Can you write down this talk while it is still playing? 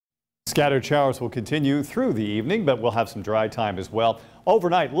Scattered showers will continue through the evening, but we'll have some dry time as well.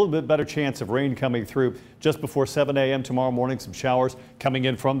 Overnight, a little bit better chance of rain coming through just before 7 a.m. tomorrow morning. Some showers coming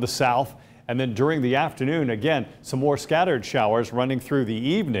in from the south. And then during the afternoon, again, some more scattered showers running through the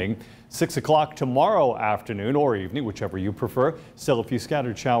evening. 6 o'clock tomorrow afternoon or evening, whichever you prefer. Still a few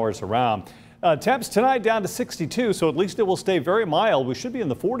scattered showers around. Temps tonight down to 62, so at least it will stay very mild. We should be in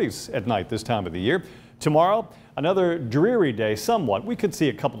the 40s at night this time of the year. Tomorrow, another dreary day somewhat. We could see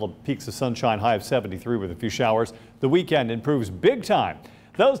a couple of peaks of sunshine, high of 73 with a few showers. The weekend improves big time.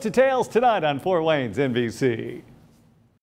 Those details tonight on Fort Wayne's NBC.